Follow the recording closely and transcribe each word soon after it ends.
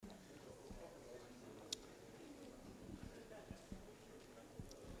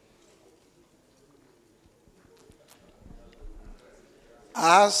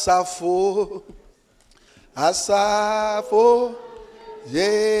Asafo, Asafo,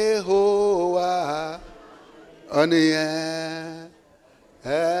 Yehovah, Oniye,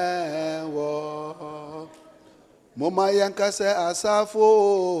 Ewo. Moma yanka se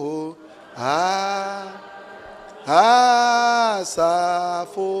Asafo,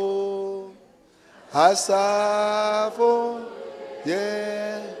 Asafo, Asafo,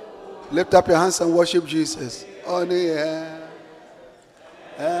 yeah. Lift up your hands and worship Jesus. Oniye.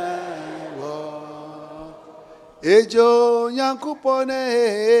 Ejo Yankupone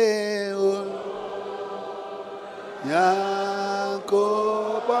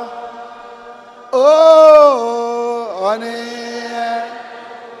Yankupa Oh One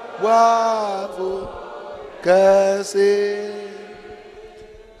Wafu Kasi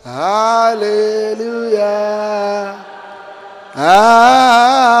Hallelujah Asabu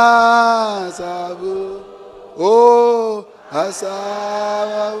Oh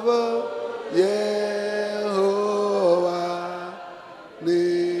Asabu Yehovah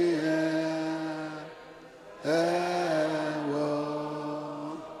ni ewo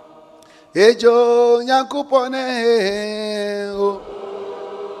Ejo Yankupone o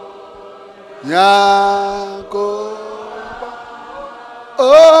Yankupa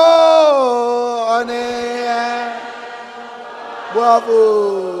Oh ane Wafu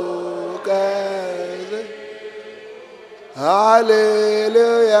Kaze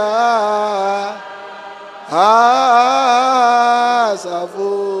Hallelujah Asafu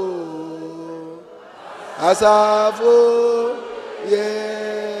Asafu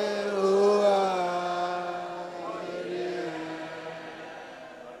Yehovah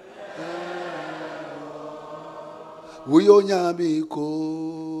Uyonyami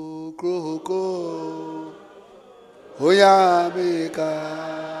ko kroko Oyamika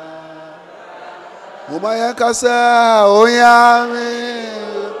Umaya kasa Oyami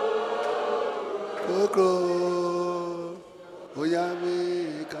Koko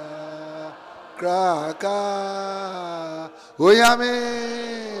Oyamika Kraka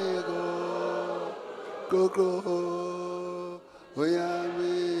Oyamiko Koko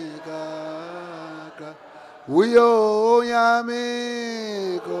Oyamika Uyo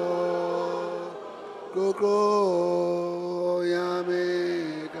Oyamiko Koko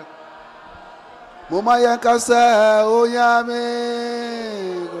Oyamika Moma yankasa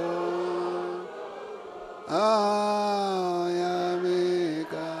Oyamiko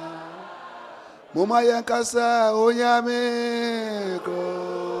Oyamika Moma yankasa Oyamiko.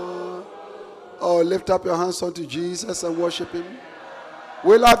 Oh, lift up your hands unto Jesus and worship Him.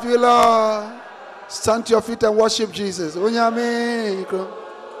 We love you, Lord. Stand to your feet and worship Jesus. Oyamiko.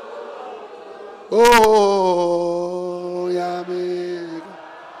 Oh, Oyamiko.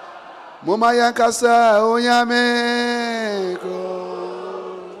 Moma yankasa Oyamiko.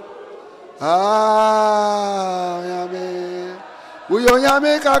 Oyame.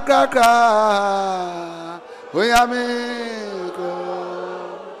 Uyonyamika kaka. Oyamiko.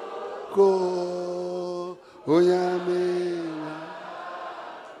 Ko. Oyame.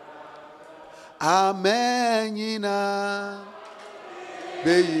 Amen yina.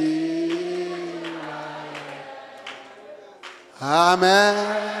 Beyi. Amen.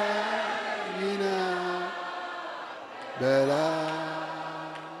 Bella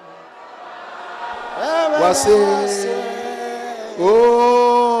Wase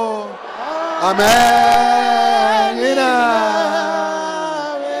Oh Amen Ina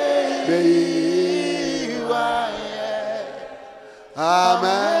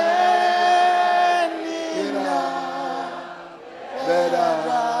Amen Ina Bella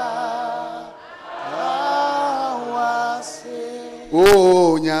Wase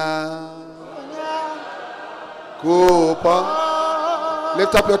Oh nya Kopa.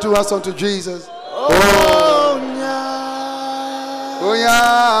 Lift up your two hands unto Jesus. Oh,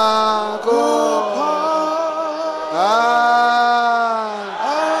 yeah, Kopa.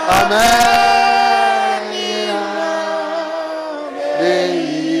 Amen.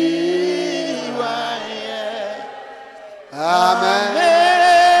 Amen.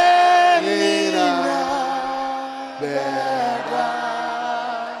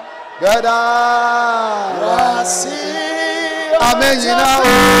 Beda. Amen. Amen.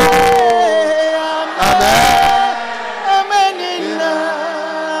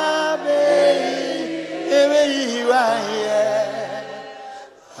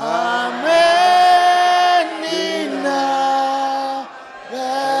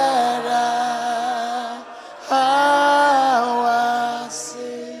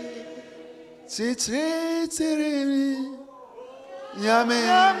 Yame.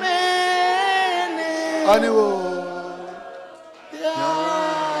 Aniwo.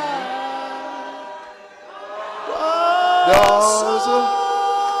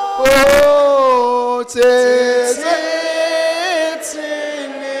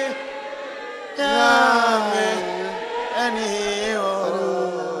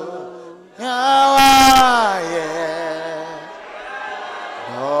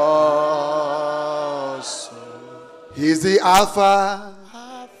 He's the Alpha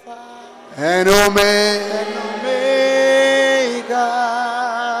and Omega.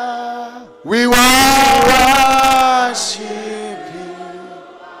 We worship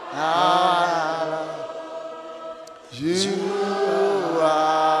you. You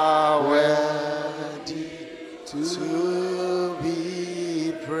are worthy to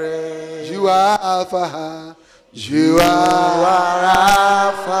be praised. You are Alpha. You are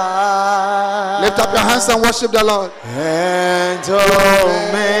Alpha. Lift up your hands and worship the Lord. And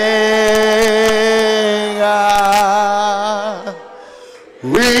Omega. We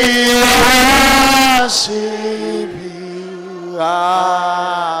worship you.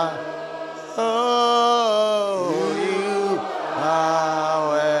 You are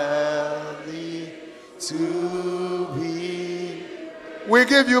worthy to be. We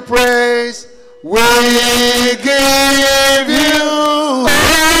give you praise. We give you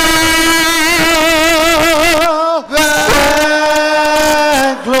all the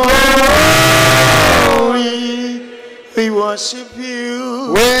glory. We worship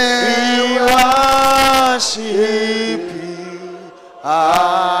you. We worship you.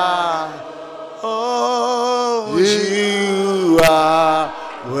 You are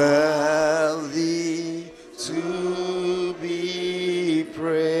worthy to be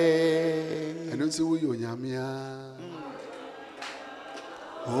praised. I don't see who you are.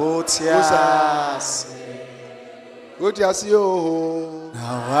 Otiasi oh.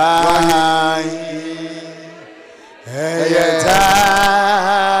 Nawai. Eyeta.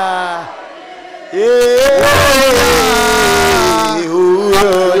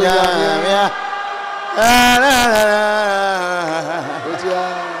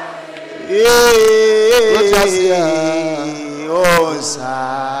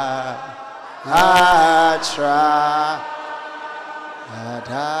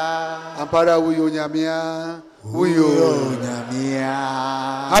 Ampara wuyo nyamia.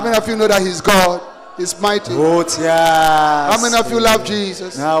 How many of you know that He's God? He's mighty. How many of you love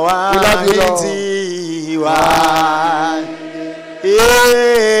Jesus? We love you, Lord.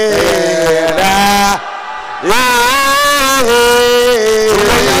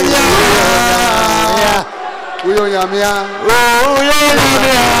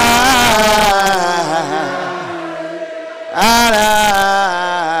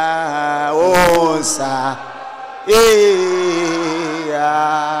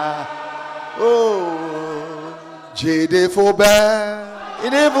 Jede fobe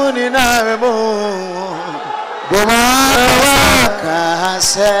idebuni na remo boma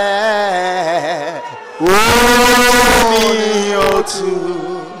kase oni otu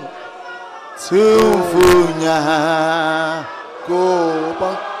tufunya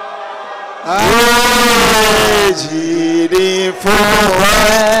kopa jede fobe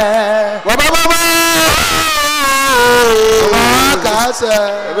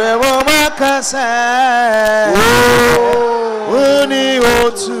boma kase Uni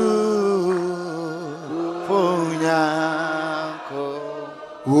otu funyako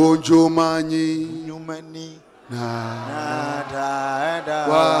Ujumani Nyumani Nada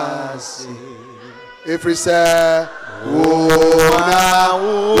wasi Every say Wona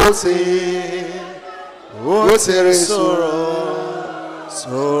wote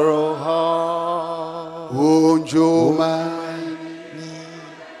Sorrow ha Ujumani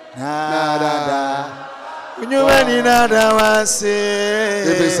Nada Unyumani nada wasi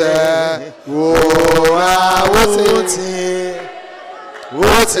Every say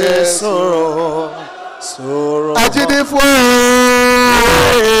wote sorrow Ajidi fo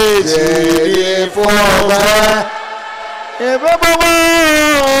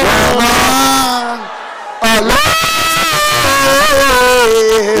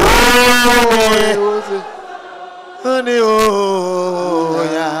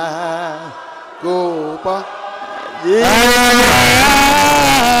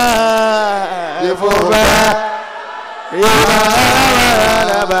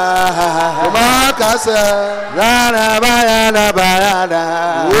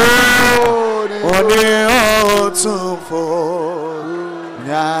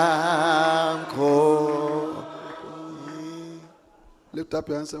Lift up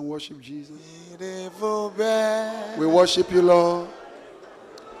your hands and worship Jesus. We worship you, Lord.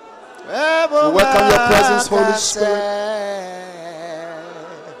 We welcome your presence, Holy Spirit.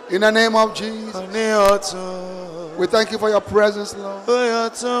 In the name of Jesus. We thank you for your presence, Lord.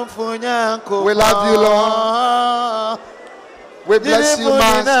 We We love you, Lord. We bless you,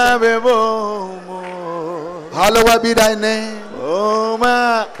 Master. Hallowed be thy name.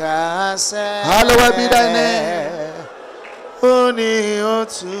 Hallowed be thy name.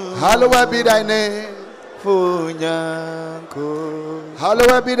 Hallowed be thy name.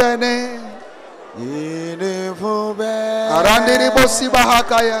 Hallowed be thy name. Arandiri bosi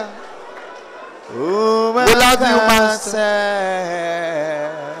bahakaya. We love you, Master.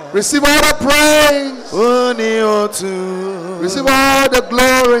 Receive all the praise. Receive all the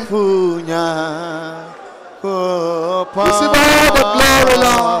glory. Receive all the glory,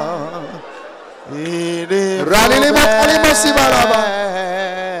 Lord.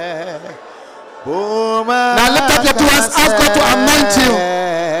 Now lift up your two hands. Ask God to anoint you.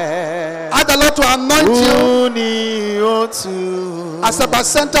 Ask the Lord to anoint you as a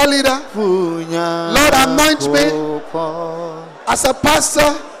center leader. Lord, anoint me as a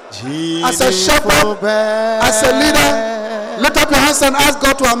pastor, as a shepherd, as a leader. Lift up your hands and ask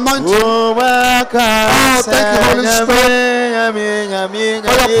God to anoint you. Oh, thank you, Holy Spirit,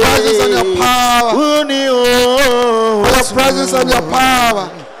 for your presence and your power. For your presence and your power.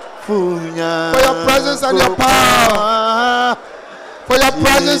 For your presence and your power. For your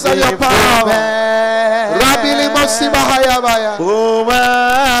presence and your power. Rabbi Limosi Bahayabaya.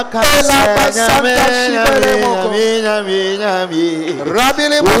 Rabbi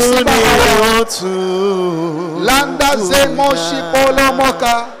Limosi Bahayabaya. Landa Zemoshi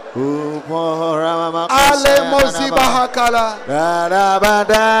Polomoka. Ale Mosi Bahakala.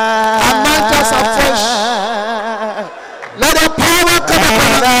 Anoint us afresh. Let the power come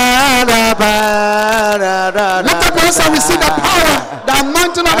upon us. Lift up your hands and receive the power, the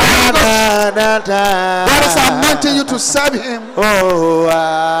anointing of the Holy Ghost. God is anointing you to serve Him. You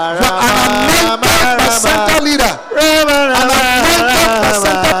are an anointed center leader, an anointed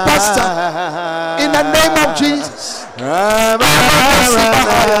center pastor. In the name of Jesus.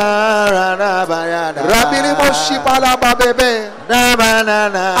 Rabili Moshibala Babebe.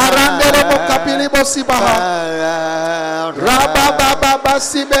 Arandere Mokapili Mosibaha. Rababa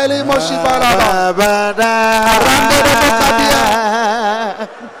Sibeli Moshibala. Arandere Mokabia.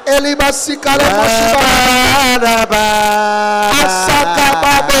 Eliba Sikale Moshibala. Asaka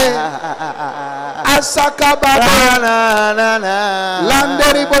Babe. Asaka Babe.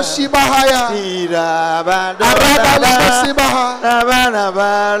 Landeri Moshibahaya. Arabali Mosibaha.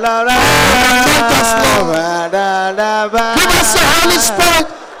 Give us the Holy Spirit.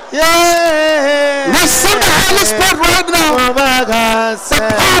 Receive the Holy Spirit right now. The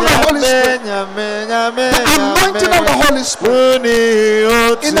power of the Holy Spirit. The anointing of the Holy Spirit.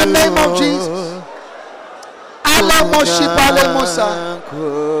 In the name of Jesus. Ale Mosa.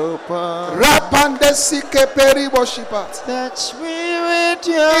 Rapande Sike Peri Boshipa. Touch me with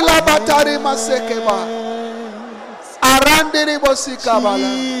your Ilabatari Masekeba. Arandiri Bosikabala.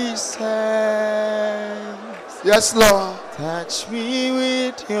 Jesus. Yes, Lord. Touch me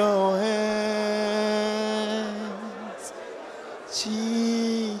with your hands,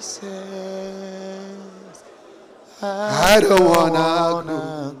 Jesus. I don't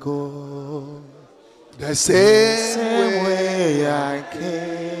wanna go the same way I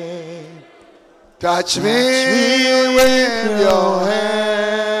came. Touch me with your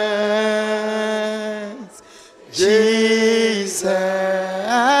hands, Jesus.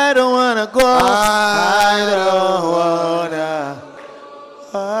 I don't wanna go. I don't wanna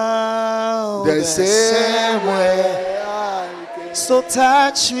go the same way. So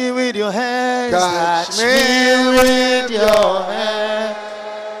touch me with your hands. Touch me with your hands.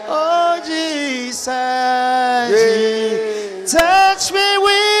 Oh Jesus. Touch me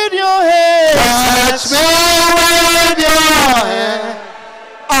with your hands. Touch me with your hands.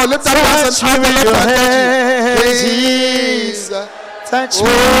 Oh, lift up your hands. Jesus. Touch me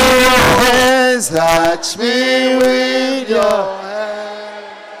with your hands. Touch me with your hands.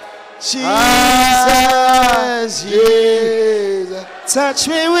 Jesus. Jesus. Touch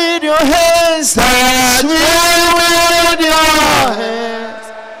me with your hands. Touch me with your hands.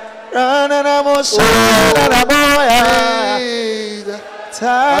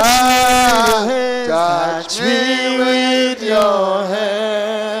 Touch me with your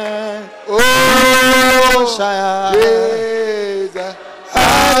hands. Oh, Jesus. I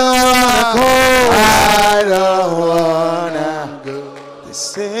don't wanna go the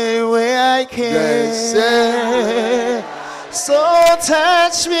same way I came. So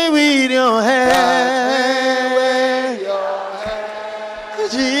touch me with your hand,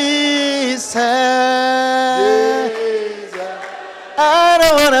 Jesus. I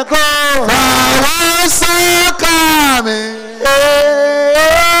don't wanna go.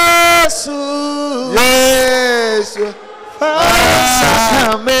 Yesu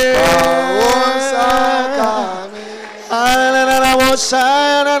Fawonsakame.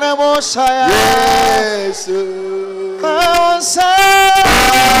 Yesu Fawonsakame.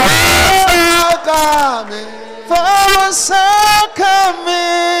 Fawonsakame.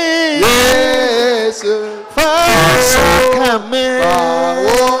 Yesu Fawonsakame.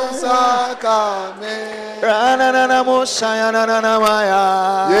 Fawonsakame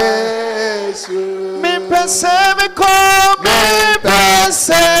Yesu Mi pese mi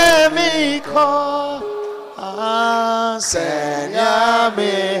ko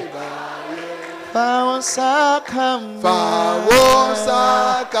Senyame Fawonsakame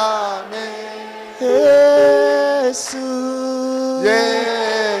Yesu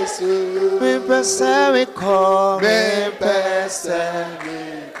Yesu mi pese mi ko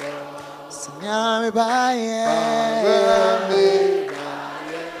Senyame baye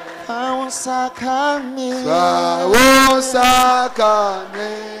Fawonsakame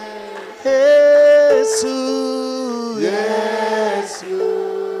Yesu.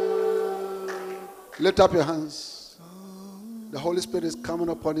 Lift up your hands. The Holy Spirit is coming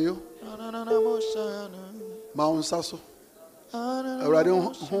upon you. Mount Sasso. Already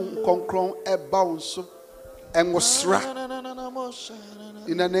concron a bounce and was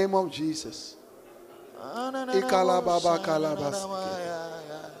in the name of Jesus. Ikala baba kalabas.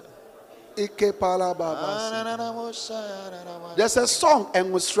 Ike pala babas. There's a song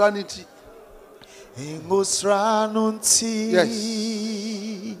and was ranity. Yes.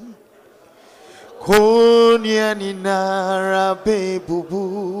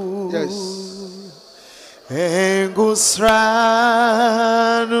 Yes.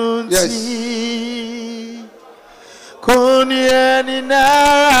 Yes.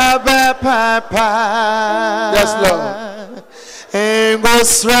 Yes, Lord.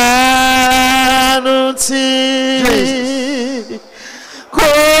 Jesus.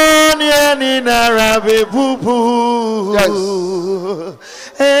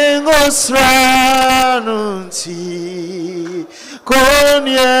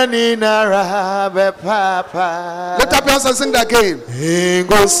 Lift up your hands and sing that again.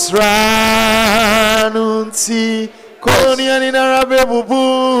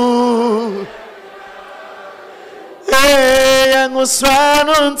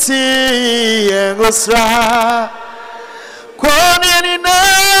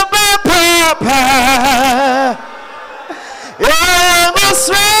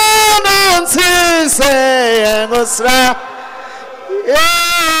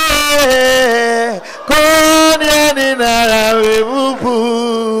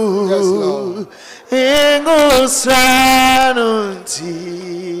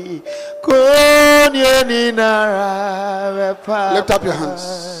 Lift up your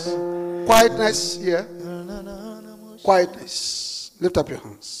hands. Quietness here. Quietness. Lift up your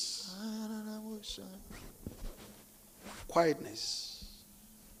hands. Quietness.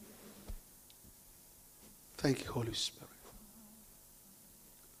 Thank you, Holy Spirit.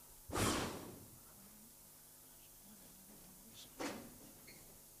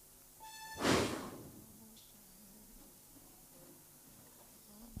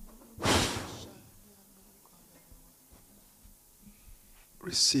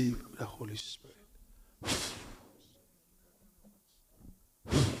 Receive the Holy Spirit.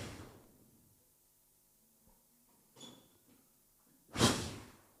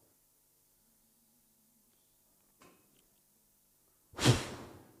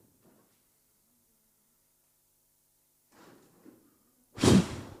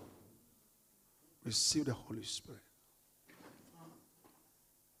 Receive the Holy Spirit.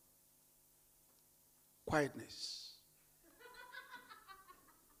 Quietness.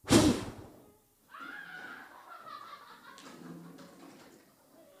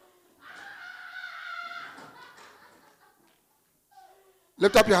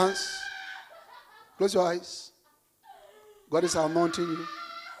 Lift up your hands. Close your eyes. God is anointing you.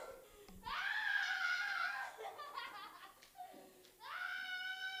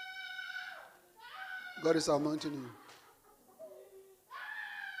 God is anointing you.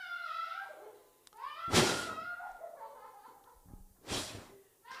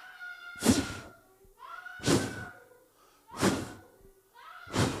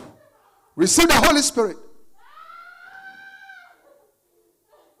 Receive the Holy Spirit.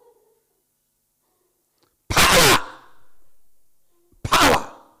 Power.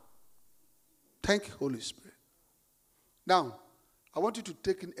 Power. Thank you, Holy Spirit. Now, I want you to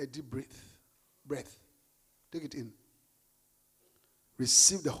take in a deep breath. Take it in.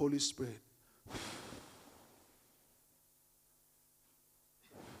 Receive the Holy Spirit.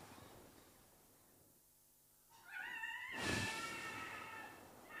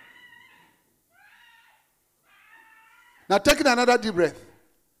 Now taking another deep breath.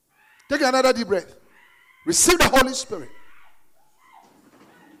 Take another deep breath. Receive the Holy Spirit.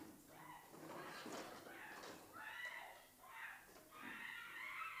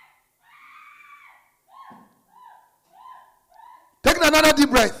 Take another deep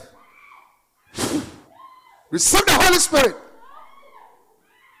breath. Receive the Holy Spirit.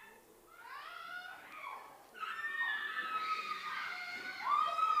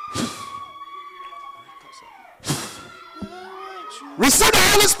 Receive the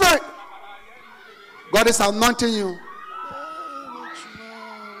Holy Spirit. God is anointing you.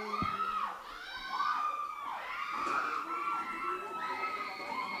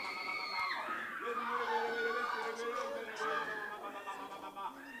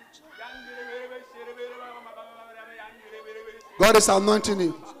 God is anointing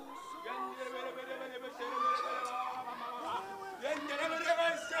you.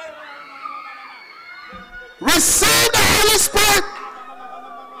 Receive the Holy Spirit.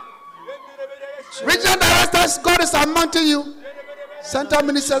 Regional directors, God is anointing you. Center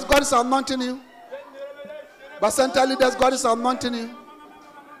ministers, God is anointing you. But center leaders, God is anointing you.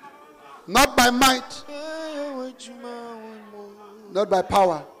 Not by might, not by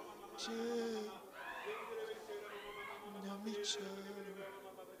power.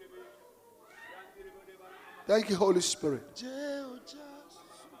 Thank you, Holy Spirit.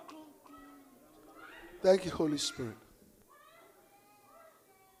 Thank you, Holy Spirit.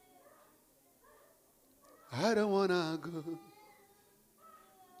 I don't want to go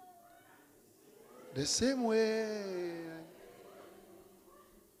the same way.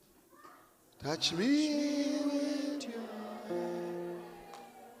 Touch me with your hand,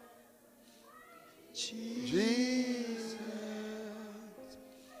 Jesus.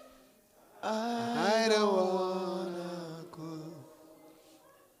 I don't want to go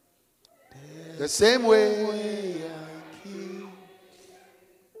the same way.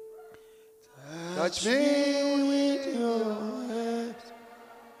 Touch me with your hands,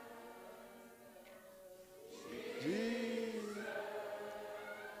 Jesus.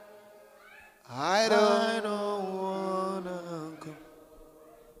 I don't wanna go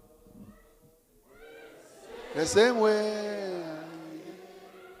the same way.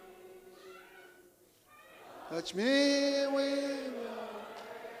 Touch me with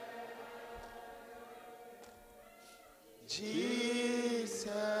Jesus.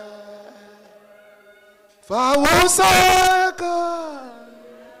 Fawosaka.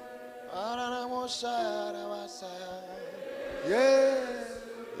 Yeah.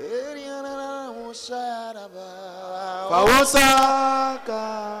 Fawosaka.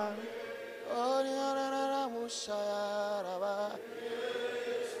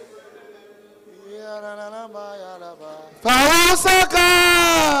 Fawosaka.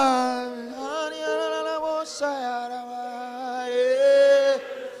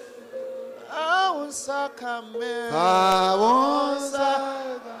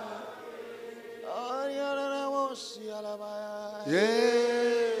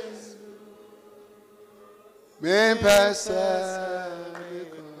 Yes. Men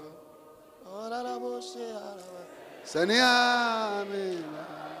persamico. Saniami.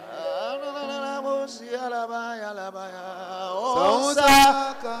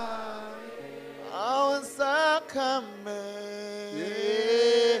 Sausaka.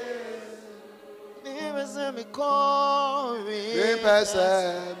 Men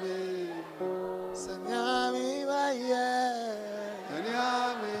persami. Saniami.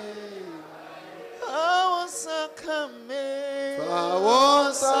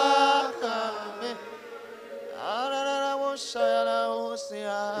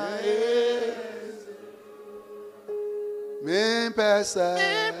 Men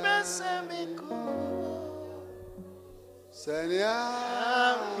persamico.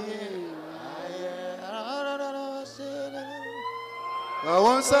 Saniami.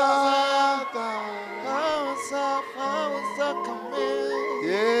 Fawosaka.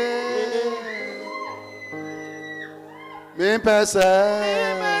 Yeah. Men persamico.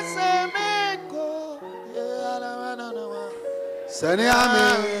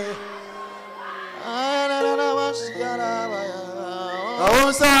 Saniami.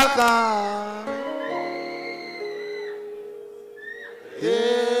 Fawosaka.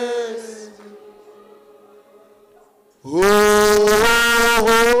 Yes.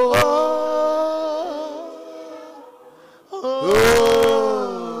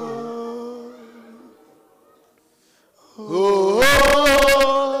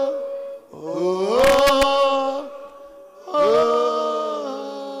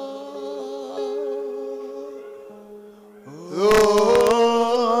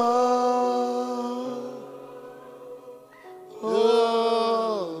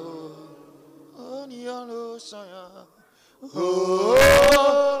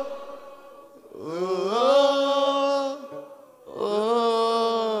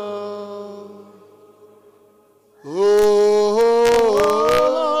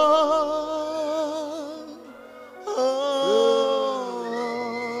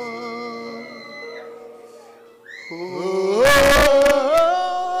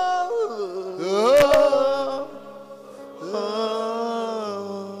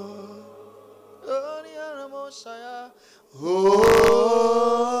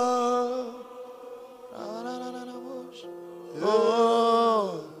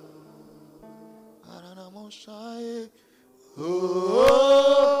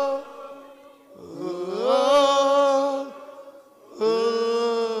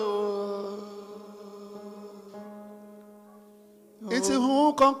 It's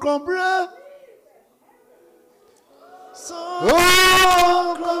who can comprehend. So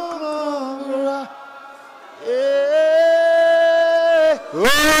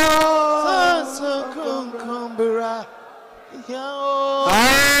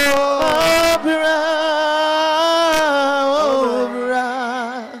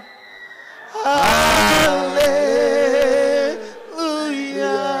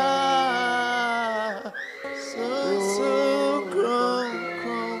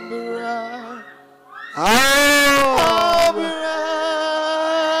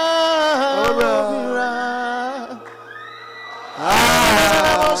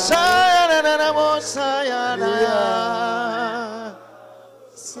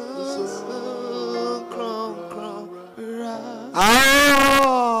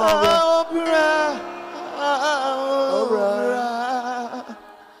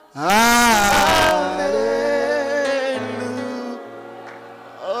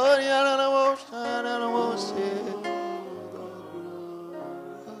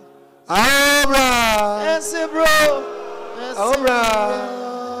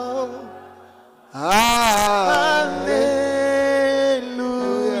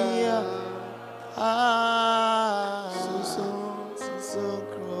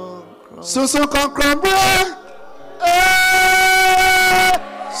So concombre.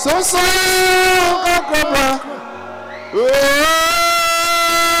 So concombre.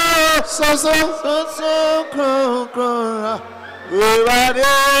 So concombre.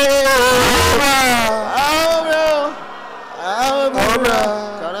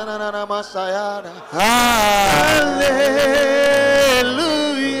 Hallelujah.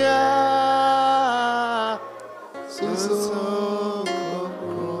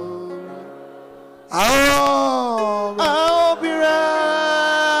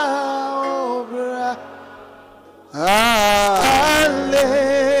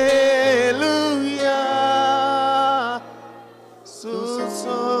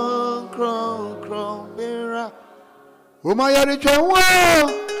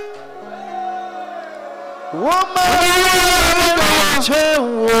 Woman,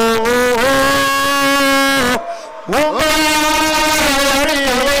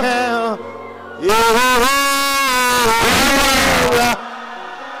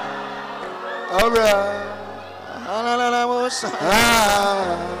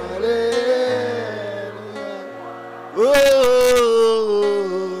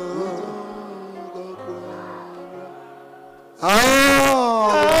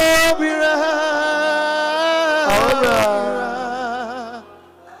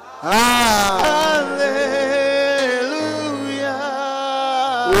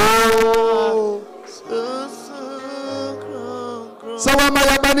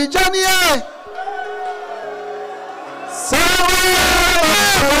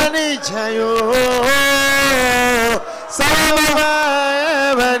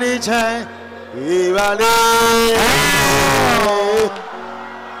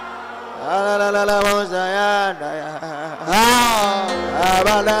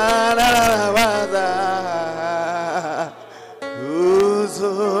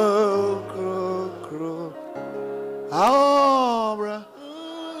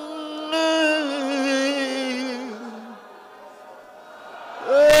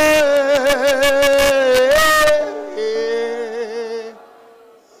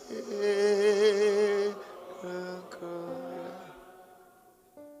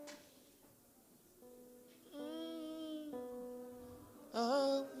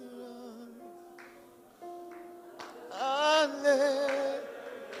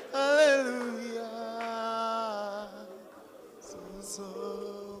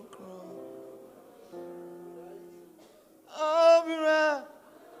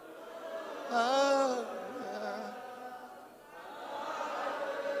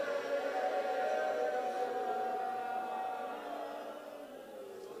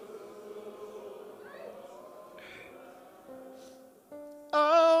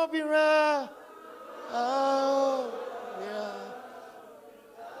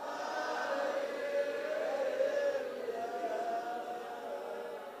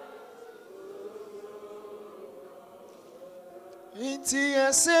 Inti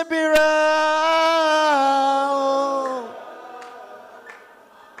Asibira.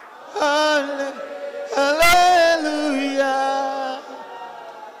 Hallelujah.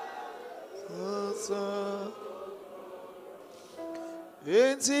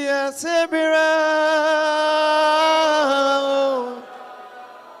 Inti Asibira.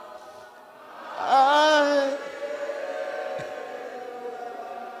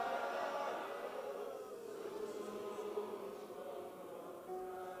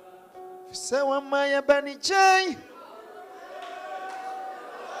 Sawamaya Banijay.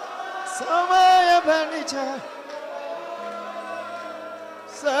 Sawamaya Banijay.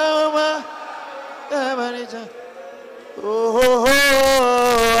 Sawamaya Banijay. Oh, oh, oh,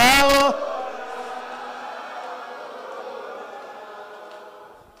 oh.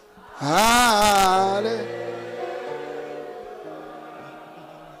 Hallelujah.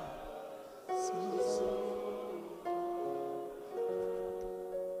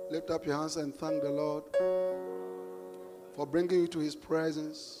 Lift up your hands and thank the Lord for bringing you to his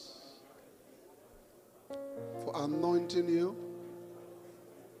presence, for anointing you,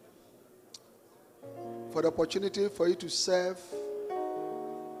 for the opportunity for you to serve.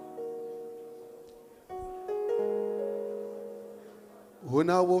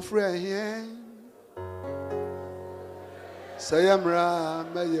 Una wo frɛ here, sayamra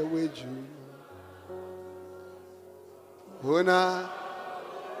meye weju. Una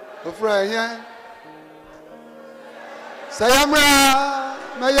wo frɛ here, sayamra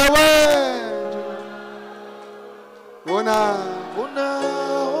meye weju. Una wo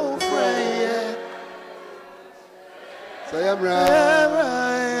frɛ here, sayamra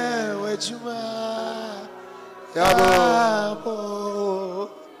weju. Yabo.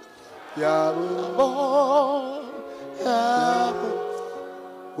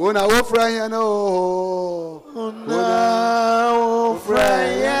 Una wo fraya no. Una wo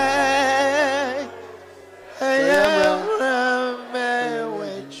fraya.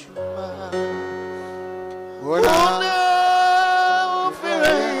 Una wo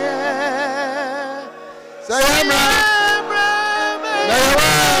fraya. Sayama.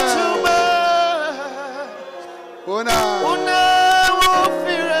 Una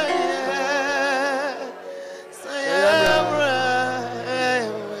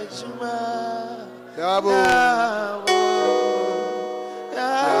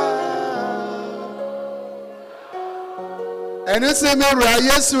and it's a mirror,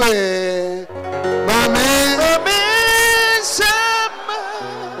 yes, way. Mommy,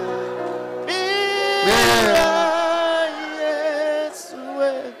 mirror, yes,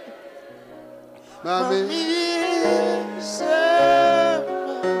 way. Mommy.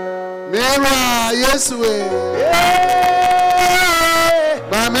 Yes, we.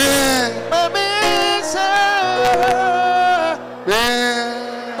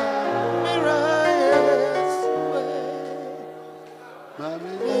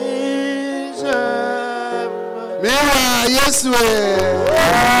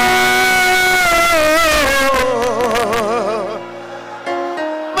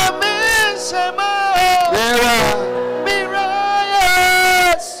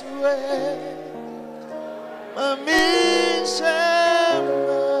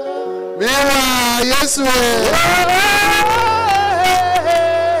 Yes, we.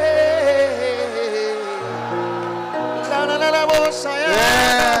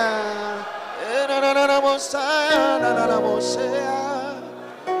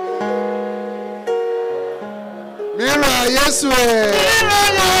 Mira, yes, we.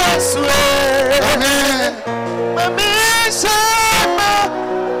 Amen.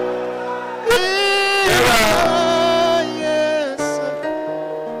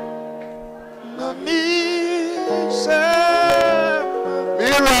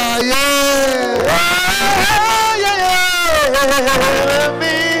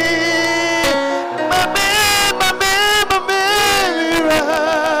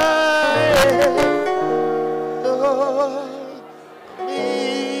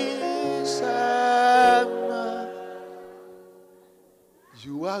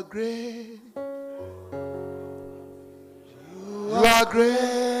 You are great. You are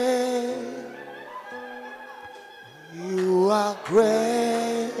great. You are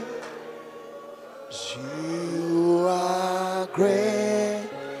great. You are great.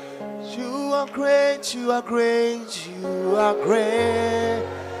 You are great. You are great. You are great.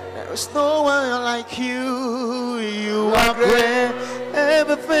 There is no one like you. You are great.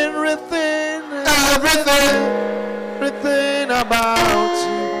 Everything about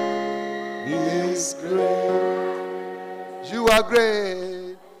you is great. You are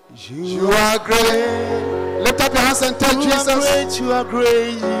great. You are great. Lift up your hands and tell Jesus. You are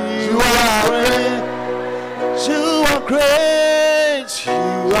great. You are great. You are great. You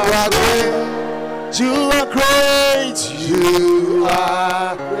are great. You are great. You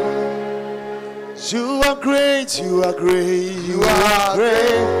are great. You are great. You are great. You are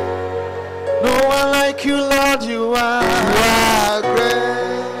great. No one like you, Lord. You are great.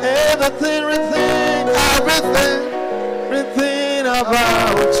 Everything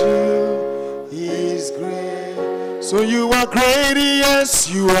about you is great. So you are great, yes,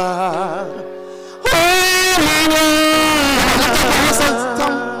 you are.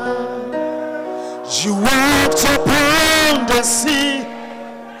 You walked upon the sea,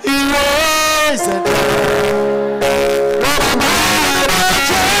 you raised the dead.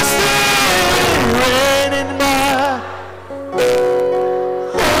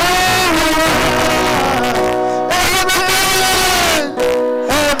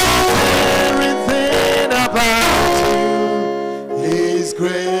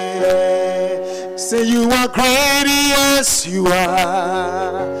 You are great, yes, you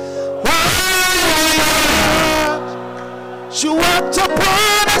are. You walked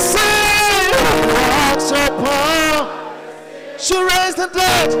upon the sea, you walked upon, you raised the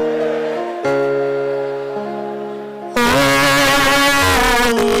dead. Oh,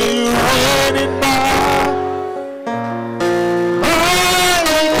 you reign in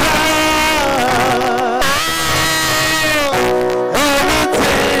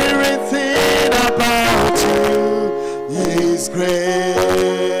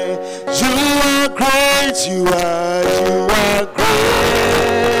you are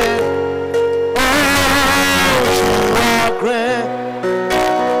great. Oh, you are great.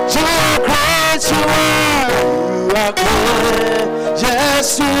 You are great, you are great. Yes,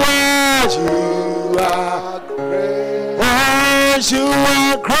 you are great. Oh, you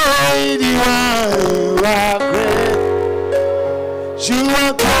are great, you are great. You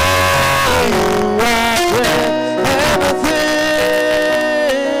are great, you are great.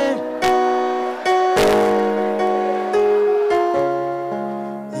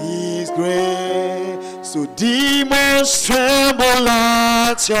 So demons tremble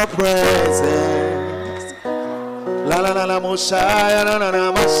at your presence. La la la la Mosiah, la la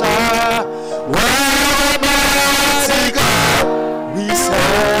la Mosiah. What mighty God we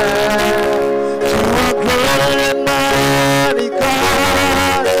serve. You are great and mighty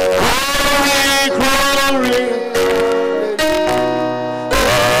God. Glory, glory.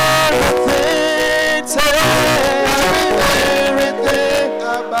 Everything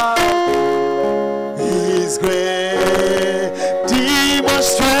about is great. Demons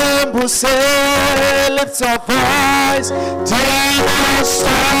tremble, say, lift your voice. Demons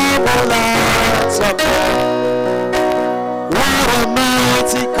tremble at your praise. What a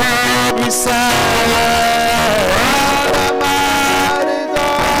mighty God we serve. What a mighty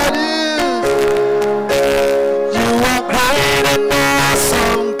God is. You are great and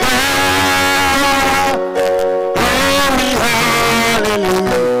awesome God. Glory,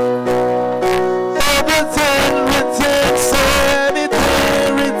 hallelujah.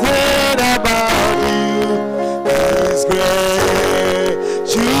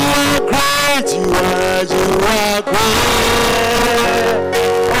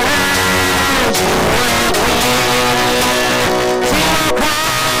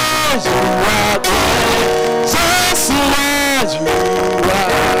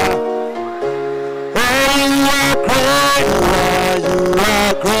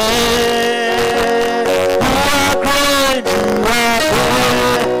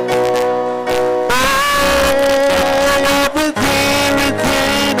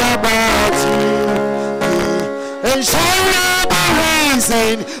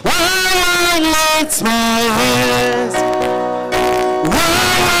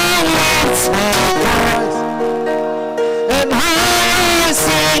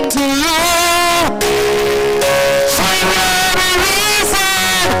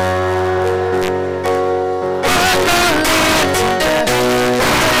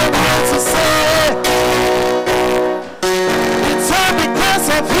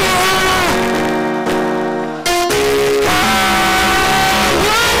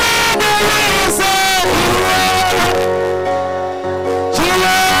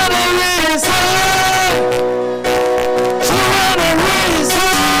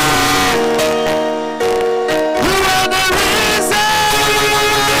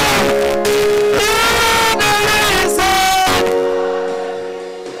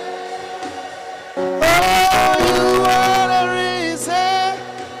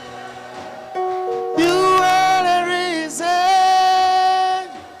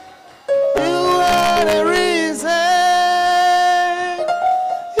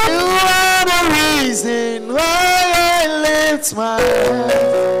 lift my hand,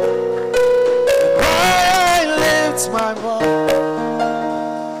 and why I lift my voice,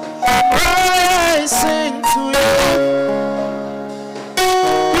 and why I sing to you.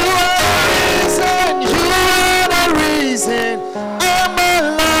 You are the reason I'm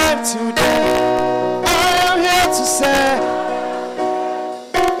alive today. I am here to say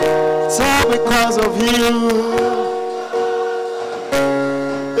it's all because of you.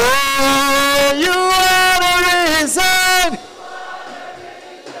 You are the reason.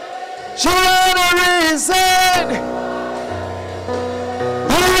 You are the reason.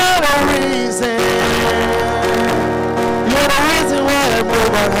 You are the reason. You're the reason why I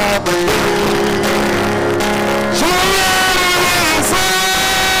move on happy. You are the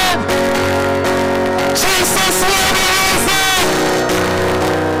reason. Jesus, you're the reason.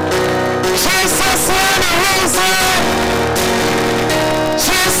 Jesus, you're the reason.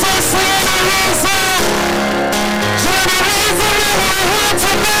 Jesus, you're the reason. You're the reason I'm here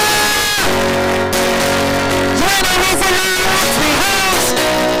tonight. You're the reason I want to house.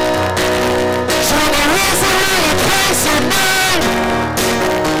 You're the reason I place your name.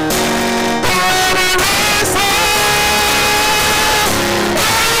 You're the reason.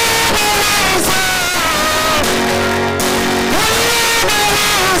 You're the reason. You're the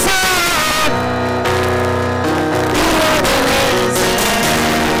reason. You are the reason.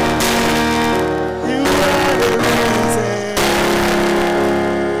 You are the reason.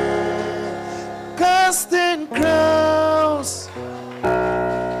 Casting crowns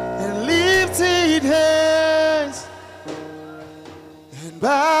and lifting hands and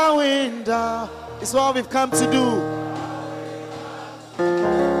bowing down is what we've come to do.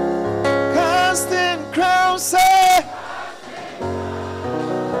 Casting crowns, say,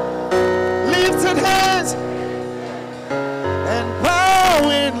 lifted hands and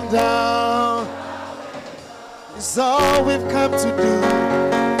bowing down is all we've come to do.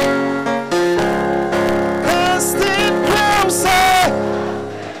 Casting crowns, say,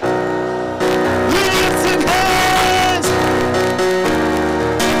 lifted hands,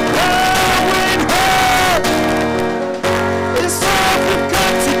 bowing down is all we've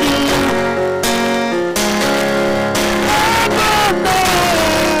come to do.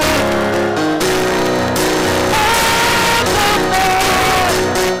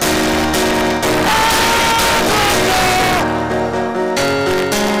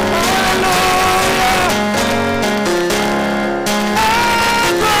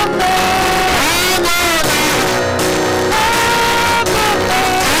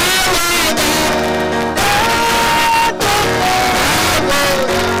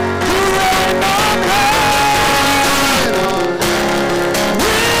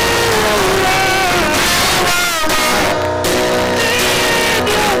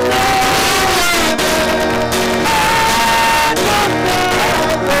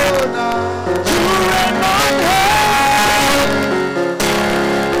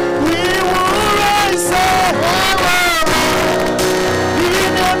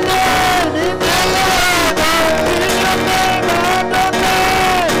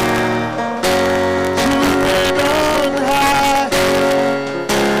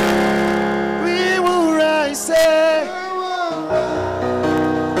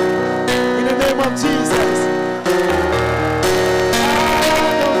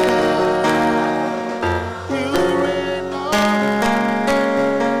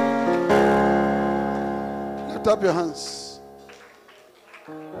 Lift up your hands.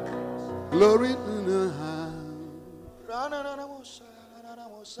 Glory to the hand.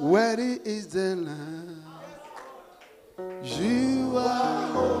 Worthy is the Lamb. You are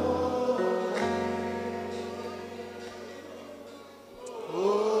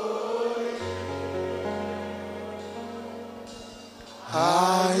holy.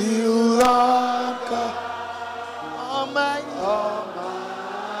 Are you Lord God Almighty?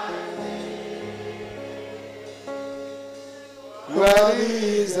 Worthy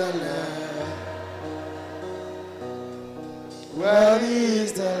is the Lamb. Worthy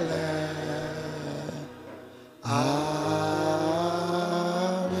is the Lamb. Amen.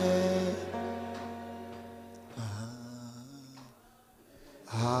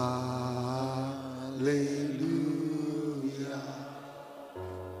 Hallelujah.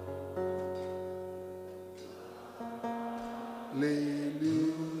 Hallelujah.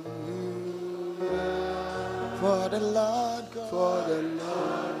 For the Lord God. For the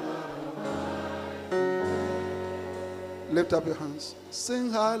Lord. Lift up your hands.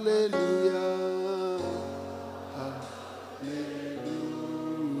 Sing hallelujah. Hallelujah.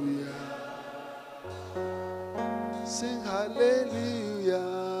 Sing hallelujah.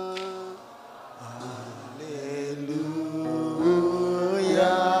 Hallelujah.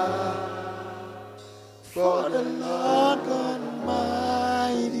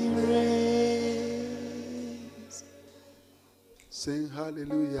 Sing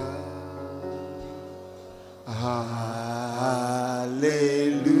hallelujah.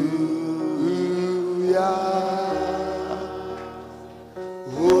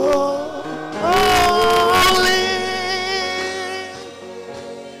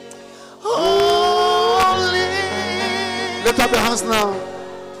 Hallelujah. Lift up your hands now.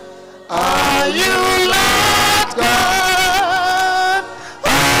 Are you Lord God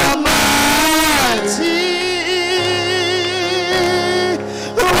Almighty?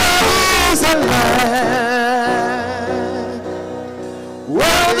 Worthy is the Lamb.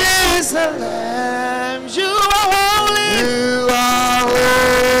 Worthy is the Lamb. You are holy. You are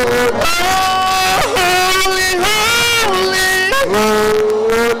holy, holy.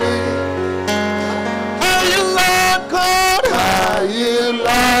 holy. Are you Lord God? Are you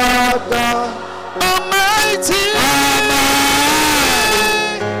Lord God Almighty?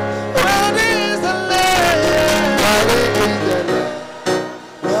 Worthy is the Lamb. Worthy is the Lamb.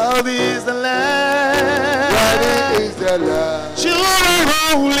 Worthy is the Lamb. Worthy is the Lamb. You are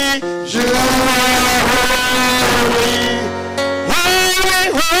holy. You are holy. Holy,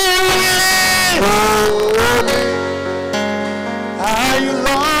 holy. Holy. Are you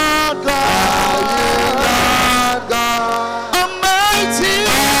Lord God? Lord God. Almighty.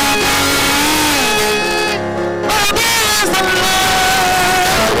 Worthy is the Lamb. Worthy is the Lamb.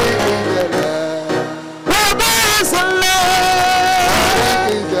 Worthy is the Lamb. Worthy is the Lamb.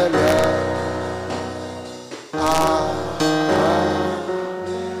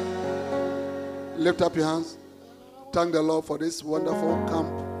 Lift up your hands. Thank the Lord for this wonderful camp.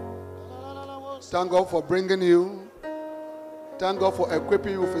 Thank God for bringing you. Thank God for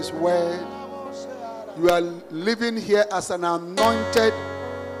equipping you with His word. You are living here as an anointed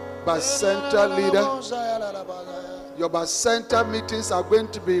Bacenta leader. Your Bacenta meetings are going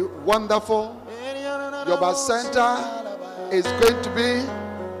to be wonderful. Your Bacenta is going to be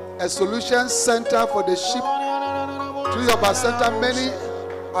a solution center for the sheep. Through your Bacenta, many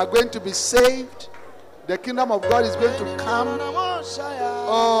are going to be saved. The kingdom of God is going to come.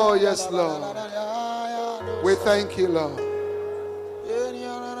 Oh, yes, Lord. We thank you, Lord.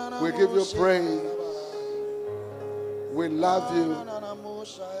 We give you praise. We love you.